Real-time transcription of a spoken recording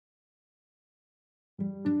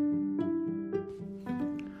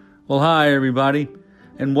Well, hi, everybody,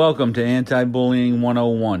 and welcome to Anti-Bullying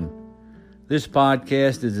 101. This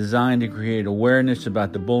podcast is designed to create awareness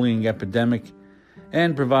about the bullying epidemic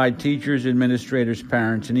and provide teachers, administrators,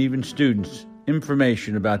 parents, and even students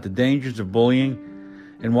information about the dangers of bullying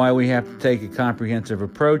and why we have to take a comprehensive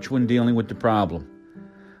approach when dealing with the problem.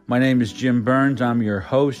 My name is Jim Burns. I'm your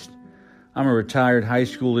host. I'm a retired high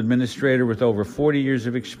school administrator with over 40 years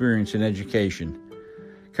of experience in education.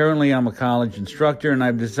 Currently, I'm a college instructor, and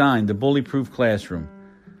I've designed the Bully-Proof Classroom,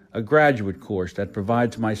 a graduate course that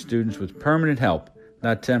provides my students with permanent help,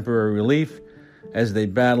 not temporary relief, as they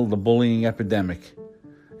battle the bullying epidemic.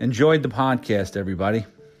 Enjoyed the podcast, everybody.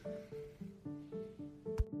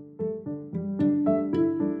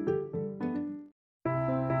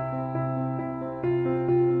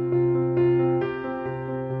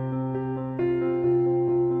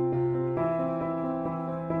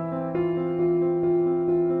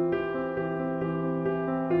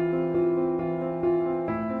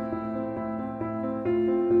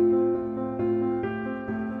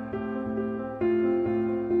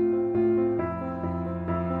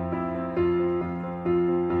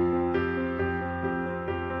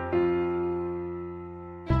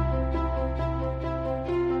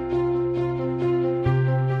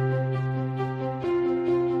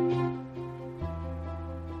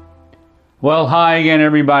 Well, hi again,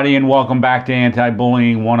 everybody, and welcome back to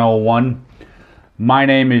Anti-Bullying 101. My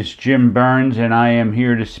name is Jim Burns, and I am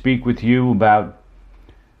here to speak with you about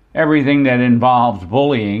everything that involves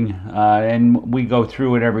bullying, and we go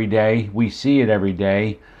through it every day. We see it every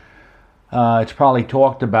day. It's probably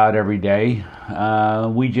talked about every day.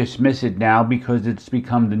 We just miss it now because it's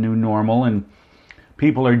become the new normal, and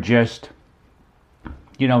people are just,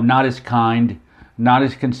 not as kind, not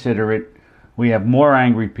as considerate. We have more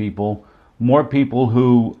angry people. More people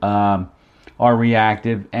who are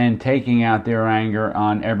reactive and taking out their anger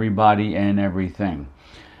on everybody and everything.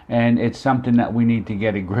 And it's something that we need to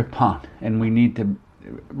get a grip on, and we need to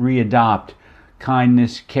readopt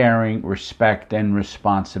kindness, caring, respect, and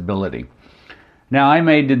responsibility. Now, I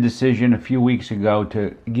made the decision a few weeks ago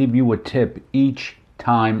to give you a tip each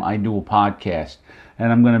time I do a podcast,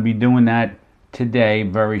 and I'm going to be doing that today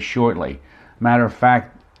very shortly. Matter of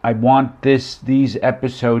fact, I want these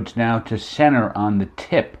episodes now to center on the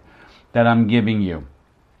tip that I'm giving you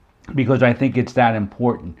because I think it's that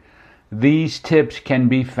important. These tips can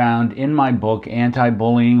be found in my book,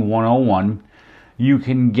 Anti-Bullying 101. You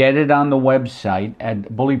can get it on the website at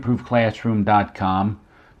bullyproofclassroom.com.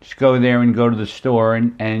 Just go there and go to the store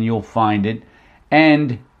and you'll find it.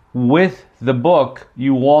 And with the book,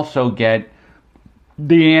 you also get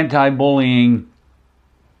the Anti-Bullying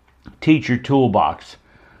Teacher Toolbox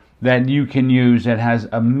that you can use that has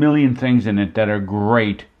a million things in it that are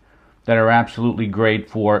great, that are absolutely great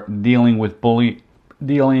for dealing with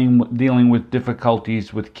dealing with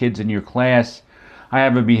difficulties with kids in your class. I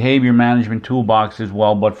have a behavior management toolbox as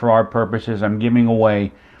well, but for our purposes, I'm giving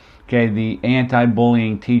away, the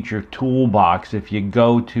Anti-Bullying Teacher Toolbox. If you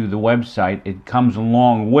go to the website, it comes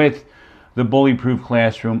along with the Bully-Proof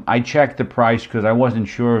Classroom. I checked the price because I wasn't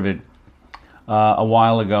sure of it a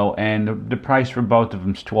while ago, and the price for both of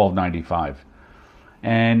them is $12.95,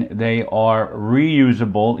 and they are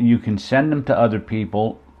reusable. You can send them to other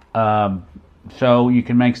people, so you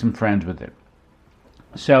can make some friends with it.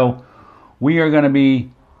 So we are going to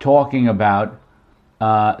be talking about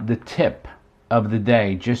the tip of the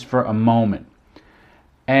day just for a moment,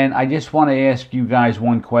 and I just want to ask you guys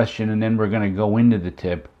one question, and then we're going to go into the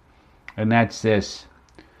tip, and that's this: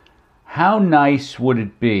 how nice would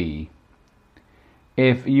it be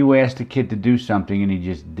if you asked a kid to do something and he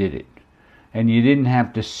just did it, and you didn't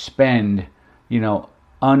have to spend,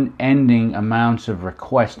 unending amounts of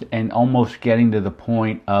requests and almost getting to the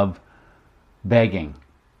point of begging?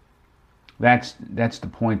 That's the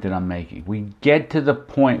point that I'm making. We get to the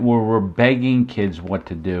point where we're begging kids what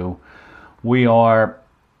to do. We are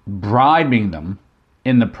bribing them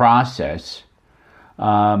in the process,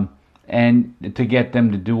 and to get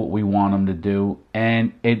them to do what we want them to do,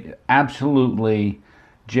 and it absolutely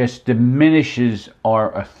just diminishes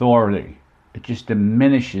our authority. It just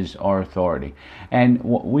diminishes our authority. And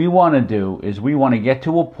what we want to do is we want to get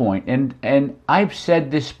to a point, and I've said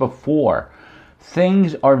this before,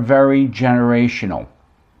 things are very generational.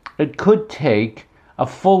 It could take a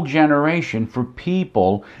full generation for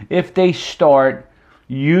people, if they start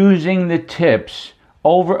using the tips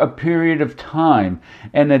over a period of time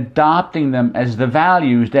and adopting them as the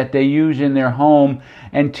values that they use in their home,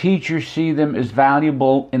 and teachers see them as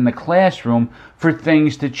valuable in the classroom, for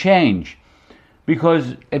things to change.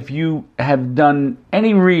 Because if you have done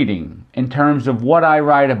any reading in terms of what I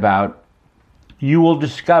write about you will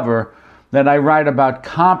discover that I write about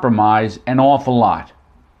compromise an awful lot.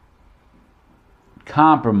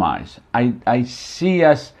 Compromise. I see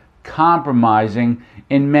us compromising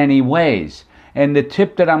in many ways. And the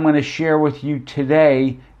tip that I'm going to share with you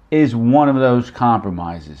today is one of those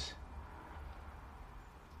compromises.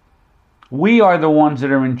 We are the ones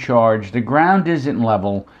that are in charge. The ground isn't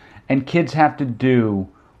level, and kids have to do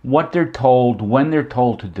what they're told when they're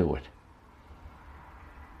told to do it.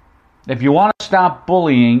 If you want to stop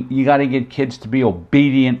bullying, you got to get kids to be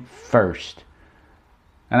obedient first.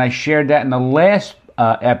 And I shared that in the last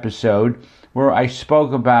episode where I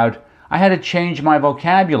spoke about I had to change my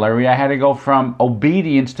vocabulary. I had to go from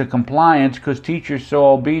obedience to compliance because teachers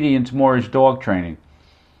saw obedience more as dog training.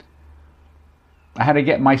 I had to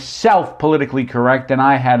get myself politically correct, and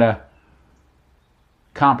I had to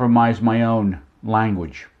compromise my own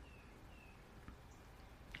language.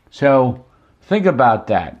 So think about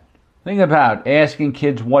that. Think about asking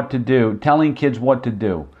kids what to do, telling kids what to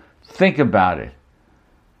do. Think about it.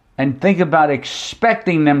 And think about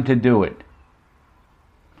expecting them to do it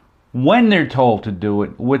when they're told to do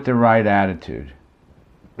it with the right attitude.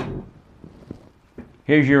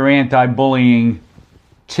 Here's your anti-bullying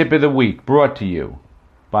tip of the week, brought to you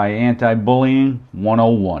by Anti-Bullying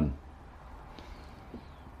 101.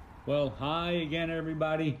 Well, hi again,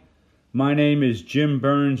 everybody. My name is Jim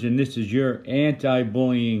Burns, and this is your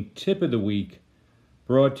anti-bullying tip of the week,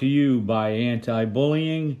 brought to you by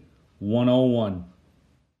Anti-Bullying 101.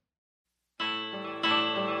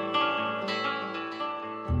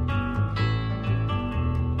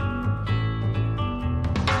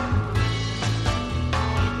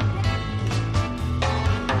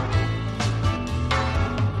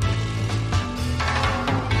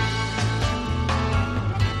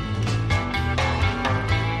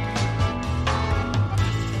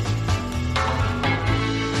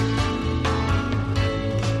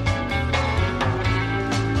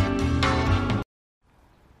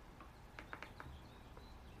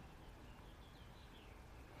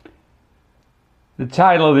 The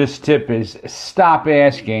title of this tip is Stop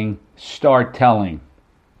Asking, Start Telling.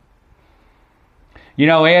 You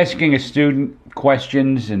know, asking a student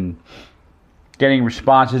questions and getting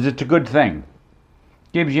responses, it's a good thing.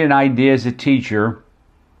 Gives you an idea as a teacher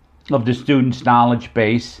of the student's knowledge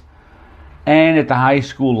base and at the high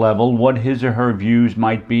school level what his or her views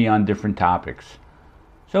might be on different topics.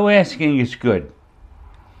 So asking is good.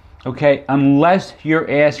 Okay, unless you're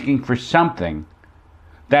asking for something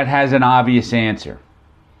that has an obvious answer.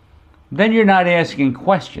 Then you're not asking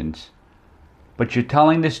questions, but you're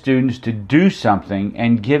telling the students to do something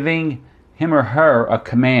and giving him or her a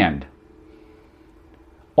command.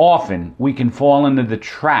 Often we can fall into the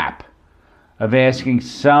trap of asking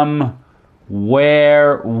some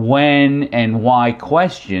where, when, and why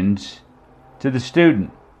questions to the student.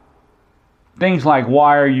 Things like,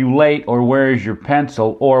 why are you late, or where is your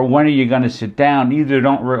pencil, or when are you going to sit down,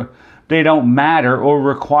 either they don't matter or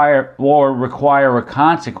require a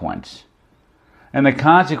consequence. And the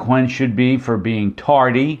consequence should be for being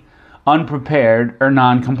tardy, unprepared, or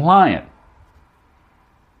non-compliant.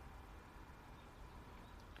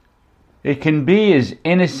 It can be as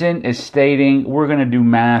innocent as stating, we're going to do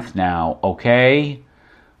math now, okay?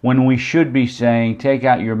 When we should be saying, take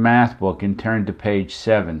out your math book and turn to page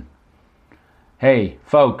 7. Hey,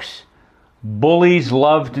 folks, bullies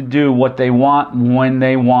love to do what they want when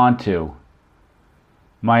they want to.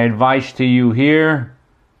 My advice to you here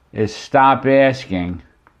is stop asking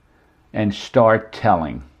and start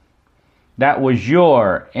telling. That was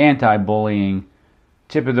your anti-bullying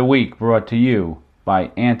tip of the week, brought to you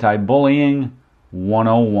by Anti-Bullying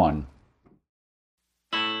 101.